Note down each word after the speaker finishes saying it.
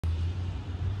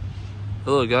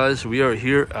Hello guys, we are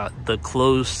here at the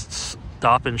closed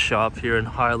Stop and Shop here in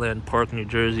Highland Park, New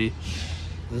Jersey.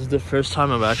 This is the first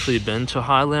time I've actually been to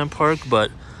Highland Park,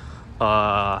 but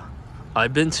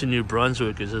I've been to New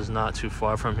Brunswick, which is not too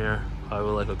far from here,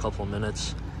 probably like a couple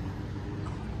minutes.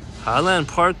 Highland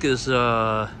Park is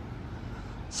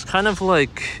it's kind of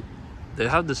like they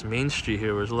have this main street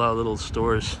here where there's a lot of little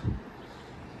stores.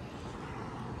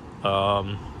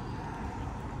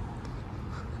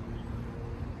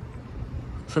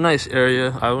 It's a nice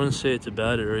area. I wouldn't say it's a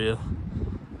bad area.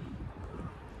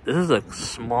 This is a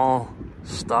small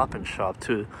Stop and Shop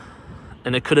too,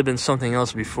 and it could have been something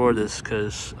else before this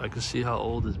because I can see how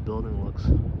old this building looks.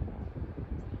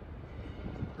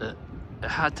 It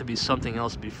had to be something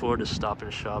else before the Stop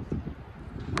and Shop.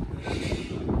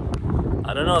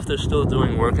 I don't know if they're still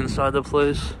doing work inside the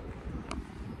place,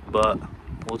 but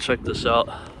we'll check this out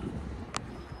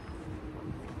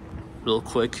real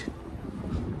quick.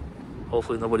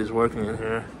 Hopefully nobody's working in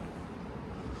here.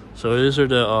 So these are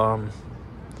the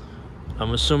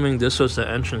I'm assuming this was the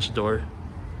entrance door.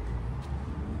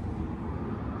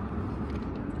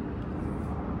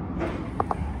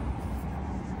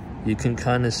 You can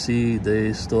kind of see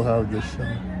they still have this.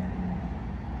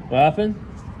 What happened?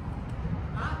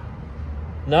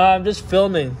 No, I'm just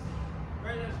filming.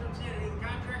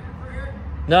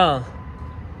 No.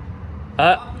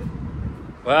 What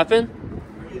happened?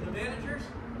 Are you the managers?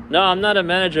 No, I'm not a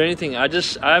manager or anything. I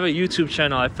have a YouTube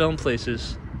channel. I film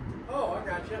places. Oh, I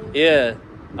got you. Yeah.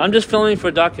 I'm just filming for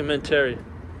documentary.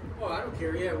 Oh, I don't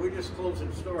care. Yeah, we're just closing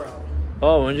the store out.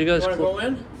 Oh, when did you guys want to go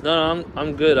in? No,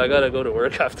 I'm good. I gotta go to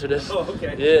work after this. Oh,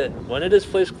 okay. Yeah. When did this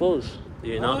place close? Do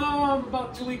you know?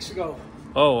 About 2 weeks ago.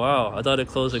 Oh, wow. I thought it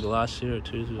closed like last year or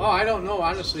 2 years ago. Oh, I don't know.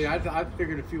 Honestly, I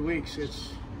figured a few weeks.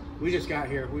 We just got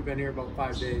here. We've been here about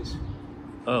 5 days.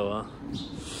 Oh, wow.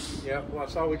 Yeah, well,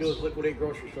 that's all we do is liquidate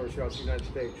grocery stores throughout the United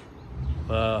States.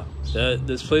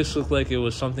 This place looked like it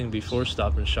was something before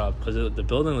Stop and Shop because the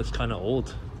building looks kind of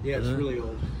old. Yeah, it's really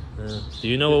old. Yeah. Do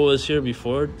you know what was here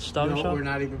before Stop and Shop? No, we're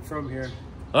not even from here.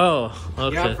 Oh,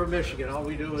 okay. Yeah, I'm from Michigan. All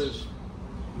we do is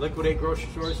liquidate grocery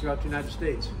stores throughout the United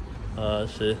States. I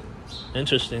see.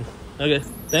 Interesting. Okay,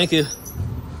 thank you.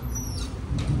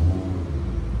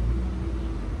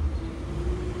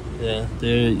 Yeah,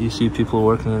 there you see people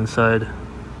working inside.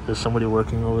 There's somebody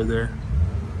working over there.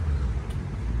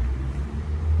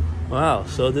 Wow,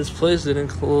 so this place didn't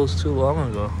close too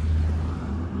long ago.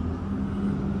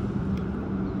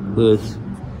 Look,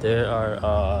 there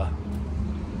are,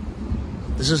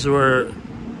 this is where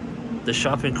the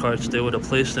shopping carts, they would have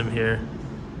placed them here.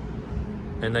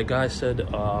 And the guy said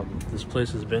this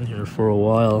place has been here for a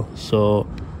while, so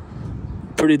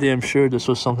pretty damn sure this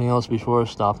was something else before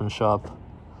Stop and Shop.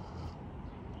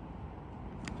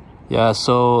 Yeah,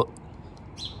 so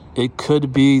it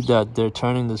could be that they're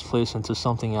turning this place into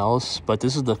something else, but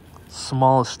this is the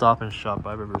smallest Stop and Shop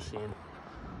I've ever seen.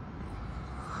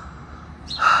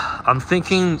 I'm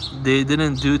thinking they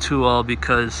didn't do too well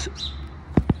because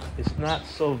it's not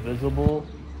so visible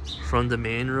from the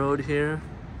main road here.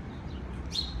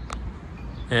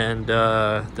 And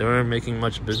they weren't making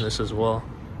much business as well.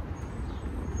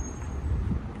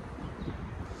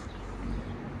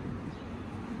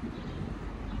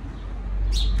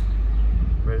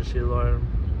 Emergency alarm.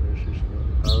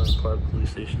 Highland Park Police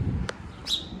Station.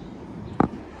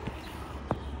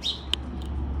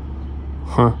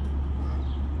 Huh.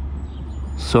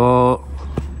 So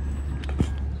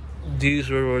these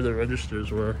were where the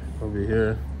registers were over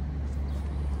here.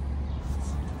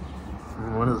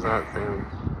 What is that thing?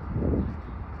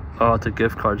 Oh, it's a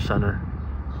gift card center.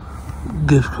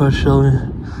 Gift card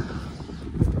shelving.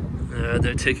 Yeah,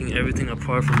 they're taking everything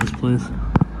apart from this place.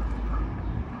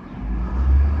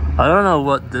 I don't know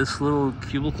what this little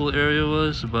cubicle area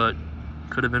was, but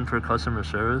could have been for customer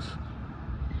service.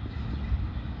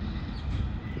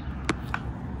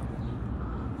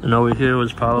 And over here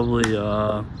was probably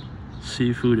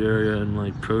seafood area and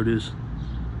like produce.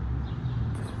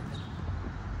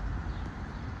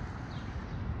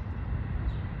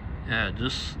 Yeah,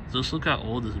 just look how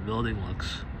old this building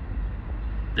looks.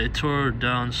 They tore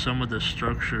down some of the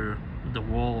structure, the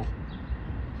wallpaper,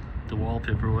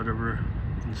 whatever.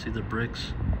 You can see the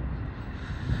bricks.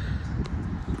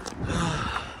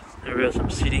 There we have some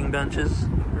seating benches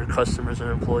for customers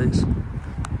and employees.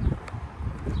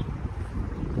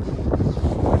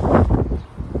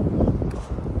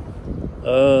 I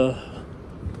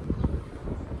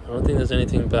don't think there's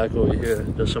anything back over here.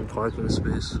 There's some parking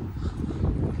space.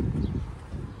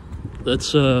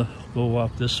 Let's go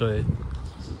walk this way.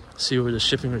 See where the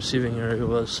shipping receiving area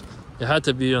was. It had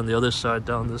to be on the other side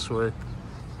down this way.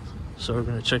 So we're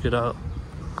gonna check it out.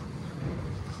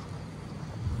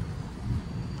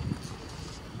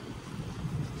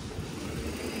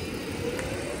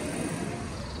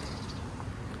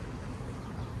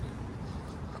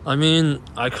 I mean,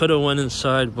 I could have went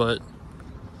inside, but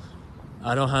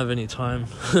I don't have any time.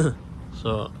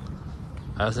 So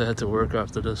I have to head to work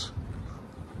after this.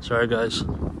 Sorry guys.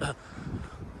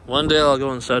 One day I'll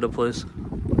go inside the place.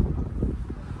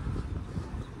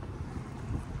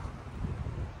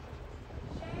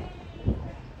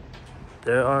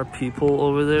 There are people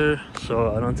over there,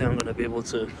 so I don't think I'm gonna be able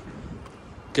to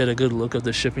get a good look at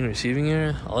the shipping receiving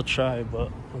area. I'll try,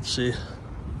 but let's see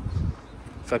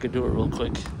if I could do it real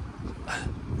quick.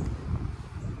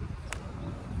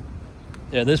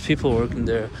 Yeah, there's people working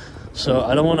there, so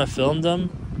I don't want to film them,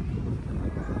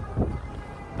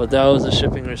 but that was the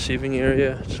shipping receiving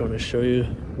area. Just want to show you.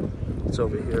 It's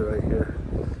over here, right here.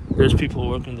 There's people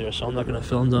working there, so I'm not gonna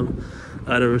film them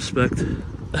out of respect.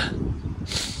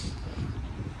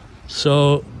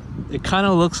 So it kind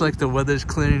of looks like the weather's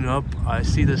clearing up. I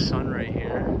see the sun right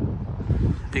here.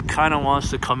 It kind of wants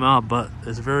to come out, but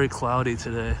it's very cloudy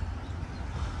today.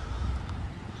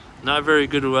 Not very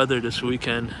good weather this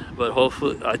weekend, but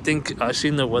hopefully, I think I've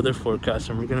seen the weather forecast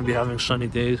and we're gonna be having sunny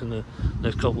days in the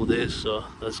next couple of days, so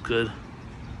that's good.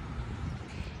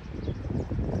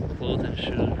 Clothes and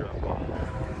shoes drop off.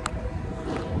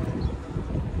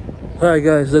 Alright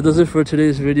guys, that does it for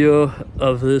today's video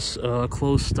of this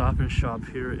closed Stop and Shop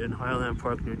here in Highland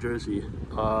Park, New Jersey.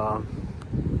 I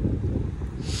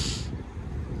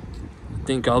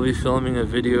think I'll be filming a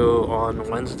video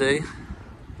on Wednesday,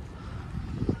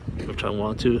 which I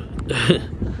want to.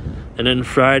 And then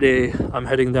Friday, I'm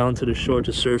heading down to the shore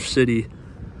to Surf City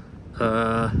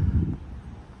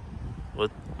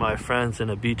with my friends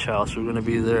in a beach house. We're gonna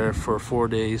be there for 4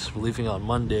 days. We're leaving on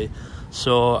Monday.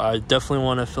 So I definitely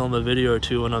want to film a video or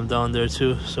two when I'm down there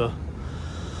too. So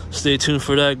stay tuned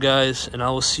for that, guys, and I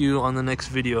will see you on the next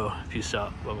video. Peace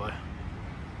out. Bye-bye.